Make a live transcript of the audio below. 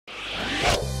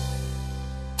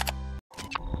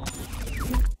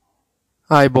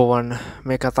ආයිබෝවන්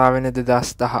මේ කතාවෙන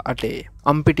 2018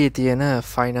 අම්පිටියේ තියෙන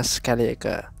ෆයිනස් කැලේක.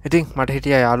 ඉතින් මට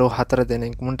හිටියා යාළුවෝ 4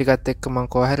 දෙනෙක්. මුන් ටිකත් එක්ක මං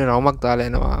කොහේ රවුමක් දාලා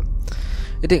එනවා.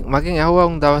 ඉතින් මගෙන් ඇහුවා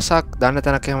උන් දවසක් දන්න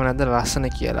තැනක එහෙම නැද්ද ලස්සන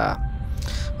කියලා.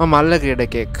 මම මල්ල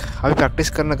ක්‍රීඩකෙක්. අපි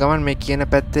ප්‍රැක්ටිස් කරන ගමන් මේ කියන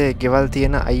පැත්තේ ගෙවල්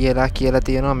තියෙන අයියලා කියලා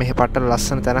තියෙනවා මෙහෙ පට්ට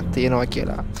ලස්සන තැනක් තියෙනවා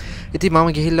කියලා. ඉතින්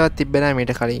මම ගිහිල්ලවත් තිබ්බේ නැහැ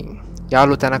මීට කලින්.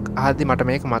 යාළුවෝ තැනක් අහද්දි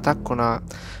මට මේක මතක් වුණා.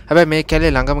 හැබැයි මේ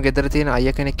කැලේ ළඟම ගෙදර තියෙන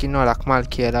අයියා කෙනෙක් ඉන්නවා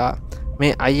ලක්මාල් කියලා.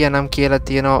 මේ අයියා නම් කියලා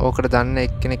තියෙනවා ඕකට දන්න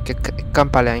එක්කෙනෙක් එක්කම්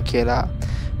ඵලයන් කියලා.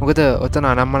 මොකද ඔතන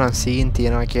අනම්මනම් සීන්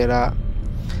තියෙනවා කියලා.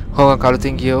 හොග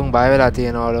කලුතින් ගියවුන් බය වෙලා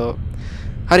තියෙනවලු.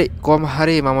 හරි කොහොම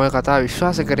හරි මම ඔය කතාව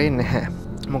විශ්වාස කරේ නැහැ.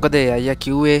 මොකද ඒ අයියා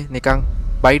කිව්වේ නිකන්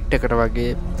බයිට් එකට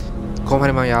වගේ. කොහොම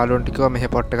හරි මම යාළුවන්ට කිව්වා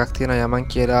මෙහෙ පොට් එකක් තියෙනවා යමන්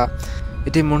කියලා.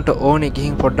 ඉතින් මුන්ට ඕනේ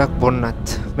ගිහින් පොඩ්ඩක්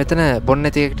බොන්නත්. මෙතන බොන්න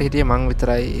නැති එකට හිටියේ මං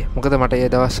විතරයි. මොකද මට ඒ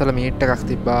දවස්වල මීට් එකක්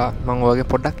තිබ්බා. මං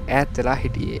ඔයගෙන් පොඩ්ඩක් ඈත් වෙලා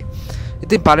හිටියේ.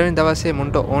 ඉතින් පළවෙනි දවසේ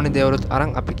මුන්ට ඕනේ දේවලුත්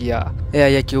අරන් අපි ගියා. ඒ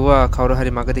අයියා කිව්වා කවුරු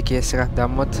හරි මගදී කේස් එකක්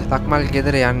දැම්මොත් ලක්මල්ගේ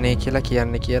ගෙදර යන්නේ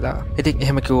කියලා. ඉතින්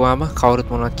එහෙම කිව්වාම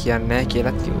කවුරුත් මොනවත් කියන්නේ නැහැ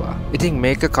කියලාත් කිව්වා. ඉතින්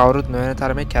මේක කවුරුත් නොවන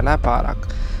තරමේ කැලා පාරක්.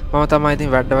 මම තමයි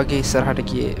ඉතින් වැඩ වගේ ඉස්සරහට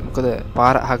ගියේ. මොකද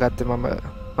පාර අහගත්තේ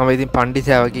මම ඉතින්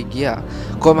පණ්ඩිතයා වගේ ගියා.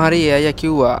 කොහොම හරි ඒ අයියා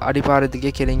කිව්වා අඩිපාර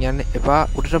දිගේ කෙලින් යන්න එපා.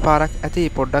 උඩට පාරක් ඇති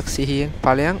පොඩ්ඩක් සිහියෙන්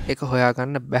ඵලයන් ඒක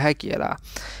හොයාගන්න බෑ කියලා.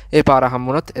 ඒ පාර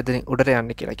හම්බුනොත් එතනින් උඩට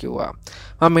යන්න කියලා කිව්වා.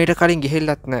 මම මීට කලින්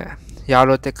ගිහිල්ලත් නැහැ.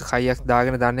 යාළුවොත් එක්ක කයියක්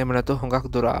දාගෙන දන්නේම නැතුව හොඟක්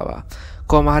දුර ආවා.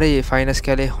 කොහොම හරි ෆයිනස්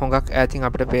කැලේ හොඟක් ඈතින්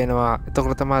අපිට පේනවා.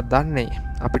 එතකොට තමයි දන්නේ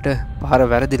අපිට පාර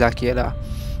වැරදිලා කියලා.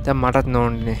 දැන් මටත්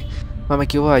නෝන්නේ. මම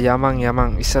කිව්වා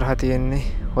යමන් ඉස්සරහ තියෙන්නේ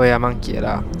ඔය යමන්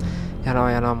කියලා.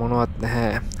 යනවා මොනවත්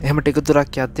නැහැ. එහෙම ටික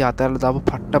දුරක් යද්දී අතල්ලා දාපු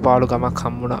පට්ට පාළු ගමක්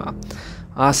හම්බුණා.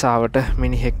 ආසාවට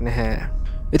මිනිහෙක් නැහැ.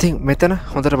 ඉතින් මෙතන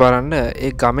හොඳට බලන්න ඒ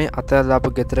ගමේ අතල්ලා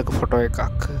දාපු ගෙදරක ෆොටෝ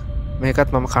එකක්.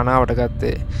 මේකත් මම කනාවට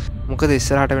ගත්තේ. මොකද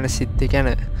ඉස්සරහට වෙන සිද්ධි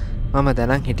ගැන මම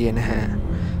දැනන් හිටියේ නැහැ.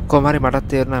 කොහොම හරි මටත්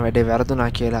තේරුණා වැඩේ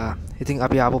වැරදුනා කියලා. ඉතින්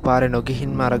අපි ආපු පාරේ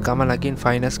නොගිහින්ම අර ගම ළඟින්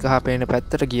ෆයිනස් ගහ පේන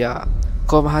පැත්තට ගියා.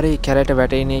 කොහොම හරි කැලේට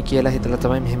වැටෙන්නේ කියලා හිතලා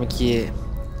තමයි මෙහෙම ගියේ.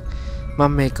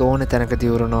 මම මේක ඕන තැනක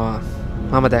දිවුරනවා.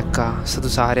 මම දැක්කා සුදු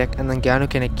සාහරයක් ඇඳන් ගෑනු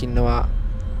කෙනෙක් ඉන්නවා.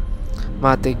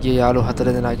 මාත් එක්ක ගිය යාළුවෝ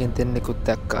 4 දෙනාගෙන් දෙන්නෙකුත්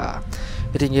දැක්කා.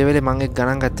 ඉතින් ඒ වෙලේ මම ඒක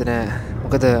ගණන් ගත්තේ නෑ.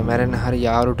 මොකද මැරෙන්න හරි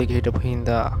යාළුවෝ ටික හිටපු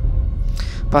හින්දා.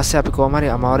 පස්සේ අපි කොහොම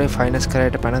හරි අමාරුවේ ෆයිනස්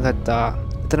කරේට පැනගත්තා.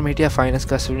 එතනම හිටියා ෆයිනස්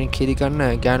ගස් වලින් කිරි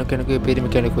ගන්න ගෑනු කෙනෙකුයි පිරිමි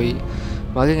කෙනෙකුයි.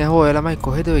 මගෙන් ඇහුවා ඔය ළමයි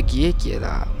කොහෙද ඔය ගියේ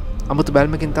කියලා. අමුතු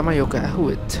බැල්මකින් තමයි ඔක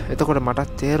ඇහුවෙත්. එතකොට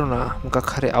මටත් තේරුණා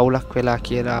මොකක් හරි අවුලක් වෙලා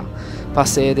කියලා.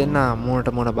 පස්සේ ඒ දෙන්නා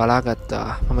මූණට මූණ බලාගත්තා.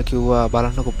 මම කිව්වා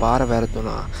බලන්නකෝ පාර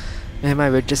වැරදුනා.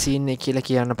 මෙහෙමයි වෙච්ච සීන් එක කියලා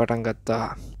කියන්න පටන් ගත්තා.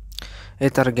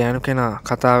 ඒතර ගෑනු කෙනා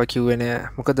කතාව කිව්වේ නෑ.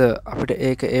 මොකද අපිට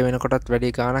ඒක ඒ වෙනකොටත්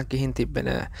වැඩි ගාණක් ගිහින් තිබ්බේ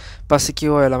නෑ. පස්සේ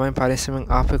කිව්වා ඔය ළමයි පරිස්සමෙන්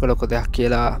ආපු එක ලොකු දෙයක්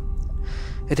කියලා.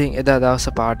 ඉතින් එදා දවස්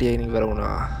පාටියෙන් ඉවර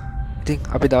වුණා. ඉතින්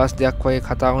අපි දවස් දෙකක් වගේ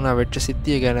කතා වුණා වෙච්ච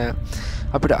සිද්ධිය ගැන.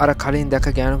 අපිට අර කලින් දැක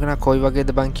ගෑනු කෙනා කොයි වගේද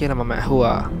බං කියලා මම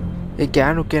ඇහුවා. ඒ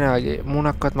ගෑනු කෙනාගේ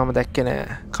මූණක්වත් මම දැක්කේ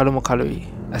නෑ. කළුම කළුයි.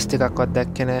 ඇස් දෙකක්වත්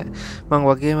දැක්කේ නෑ. මං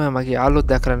වගේම මගේ යාළුවෝ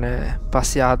දැකලා නෑ.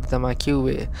 පස්සේ ආද්ද තමයි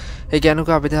කිව්වේ. ඒ ගෑනු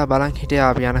කා අපි දිහා බලන් හිටියා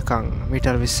අපි යනකම්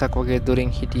මීටර් 20ක් වගේ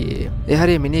දුරින් හිටියේ. ඒ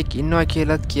හරිය මිනිහෙක් ඉන්නවා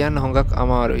කියලාත් කියන්න හොඟක්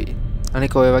අමාරුයි.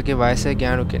 අනික ඔය වගේ වයසේ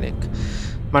ගෑනු කෙනෙක්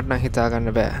මට නම් හිතා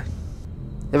ගන්න බෑ.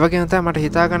 ඒ වගේම තමයි මට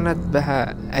හිතා ගන්නත් බෑ.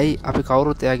 ඇයි අපි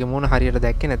කවුරුත් එයාගේ මූණ හරියට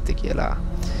දැක්කේ නැත්තේ කියලා.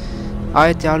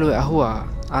 ආයෙත් යාළුවෝ ඇහුවා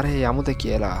අර යමුද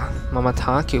කියලා. මම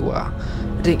තා කිව්වා.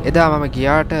 ඉතින් එදා මම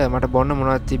ගියාට මට බොන්න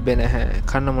මොනවත් තිබ්බේ නැහැ.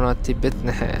 කන්න මොනවත් තිබ්බෙත්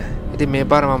නැහැ. ඉතින් මේ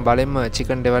පාර මම බලෙන්ම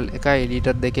චිකන් ඩෙවල් එකයි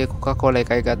ලීටර් 2 කොකාකෝලා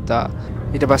එකයි ගත්තා.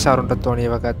 ඊට පස්සේ අරුන්ටත් ඕනේ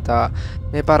ඒවා ගත්තා.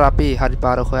 මේ පාර අපි හරි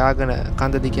පාර හොයාගෙන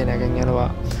කන්ද දිගේ නැගෙන් යනවා.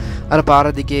 අර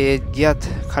පාර දිගේ ගියත්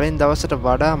කලින් දවසට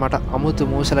වඩා මට අමුතු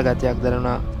මූසල ගතියක්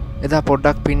දැනුණා. එදා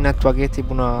පොඩ්ඩක් පින්නත් වගේ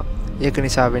තිබුණා. ඒක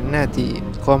නිසා වෙන්න ඇති.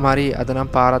 කොහොම හරි අද නම්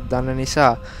පාරක් දන්න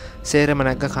නිසා සේරම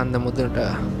නැග්ග කන්ද මුදුනට.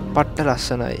 පට්ට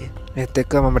ලස්සනයි. ඒත්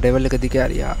එක්ක මම ඩෙවල් එක දිගේ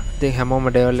ආරියා. ඉතින් හැමෝම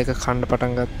ඩෙවල් එක කන්න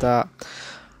පටන් ගත්තා.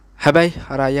 හැබැයි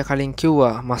අර අයියා කලින්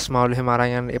කිව්වා මස් මාළු එහෙම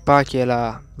අරන් යන්න එපා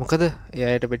කියලා. මොකද ඒ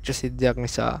අයට වෙච්ච සිද්ධියක්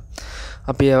නිසා.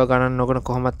 අපි ඒව ගණන් නොගෙන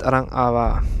කොහොමත් අරන්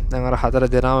ආවා. දැන් අර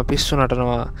 4 දෙනාම පිස්සු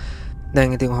නටනවා.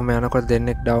 දැන් ඉතින් ඔහම යනකොට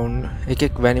දෙන්නෙක් ඩවුන්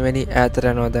එකෙක් වැනි ඈතට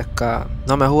යනවා දැක්කා.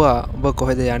 මම ඇහුවා ඔබ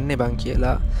කොහෙද යන්නේ බං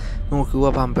කියලා. මම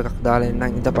කිව්වා පම්ප් එකක් දාලා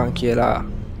එන්නම් ඉඳපන් කියලා.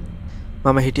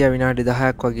 මම හිටියා විනාඩි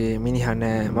 10ක් වගේ මිනිහා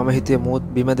නෑ. මම හිතුවේ මූත්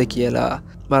බිමද කියලා.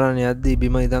 බලන්න යද්දි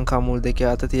බිම ඉඳන් කමුල් දෙකේ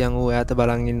අත තියන් ඌ ඈත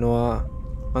බලන් ඉන්නවා.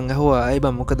 මං ඇහුවා අයි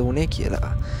බං මොකද වුනේ කියලා.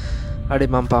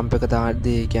 අඩේ මම පම්ප් එක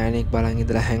දාද්දි ගෑණියෙක් බලන්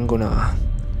ඉඳලා හැංගුණා.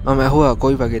 මම ඇහුවා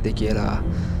කොයි වගේද කියලා.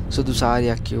 සුදු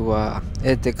සාරියක් කිව්වා.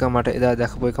 ඒත් එක්ක මට එදා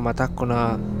දැකපු එක මතක්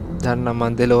වුණා. දන්නම්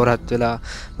මන් දෙලෝරත් වෙලා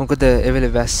මොකද ඒ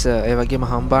වෙලේ වැස්ස ඒ වගේම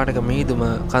හම්බාටක මීදුම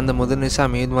කන්ද මුදුන නිසා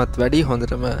මීදුමත් වැඩි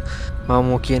හොඳටම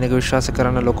මම කියන එක විශ්වාස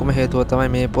කරන්න ලොකුම හේතුව තමයි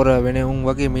මේ පොර වෙන උන්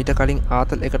වගේ මීට කලින්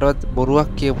ආතල් එකටවත්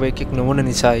බොරුවක් කියපු එකෙක් නොවන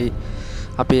නිසායි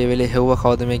අපි ඒ වෙලේ හෙව්ව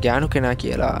කවුද මේ ගෑනු කෙනා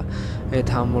කියලා ඒත්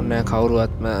හම්බුන්නේ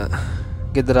කවුරුවත්ම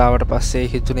ගෙදර ආවට පස්සේ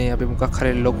හිතුනේ අපි මොකක්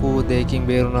හරි ලොකු දෙයකින්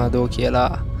බේරුණාදෝ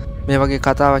කියලා මේ වගේ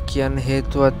කතාවක් කියන්න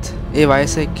හේතුවත් ඒ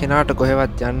වයසේ කෙනාට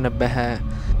කොහෙවත් යන්න බෑ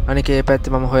අනික ඒ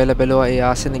පැත්තේ මම හොයලා බැලුවා ඒ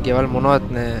ආසනේ ගෙවල් මොනවත්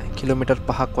නැහැ කිලෝමීටර්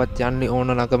 5ක්වත් යන්න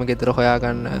ඕන ළඟම ගෙදර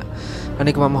හොයාගන්න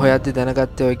අනික මම හොයද්දි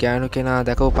දැනගත්තේ ওই ගෑනු කෙනා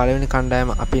දැකපු පළවෙනි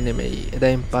කණ්ඩායම අපි නෙමෙයි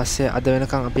එදායින් පස්සේ අද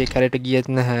වෙනකන් අපි කැරේට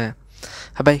ගියෙත් නැහැ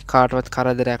හැබැයි කාටවත්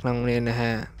කරදරයක් නම් උනේ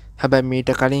නැහැ හැබැයි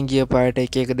මීට කලින් ගියපු අයට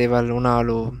එක එක දේවල්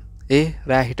වුණාලු ඒ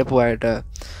රෑ හිටපු අයට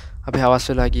අපි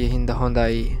හවස් වෙලා ගියේ හින්දා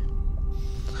හොඳයි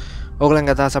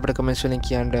ඕගලන්ගේ අදහස් අපිට කමෙන්ට්ස් වලින්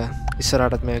කියන්න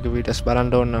ඉස්සරහටත් මේ වගේ වීඩියෝස්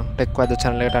බලන්න ඕන නම් ටෙක් වෙද්දා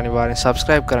channel එකට අනිවාර්යෙන්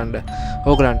subscribe කරන්න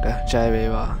ඕගලන්ට ජය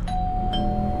වේවා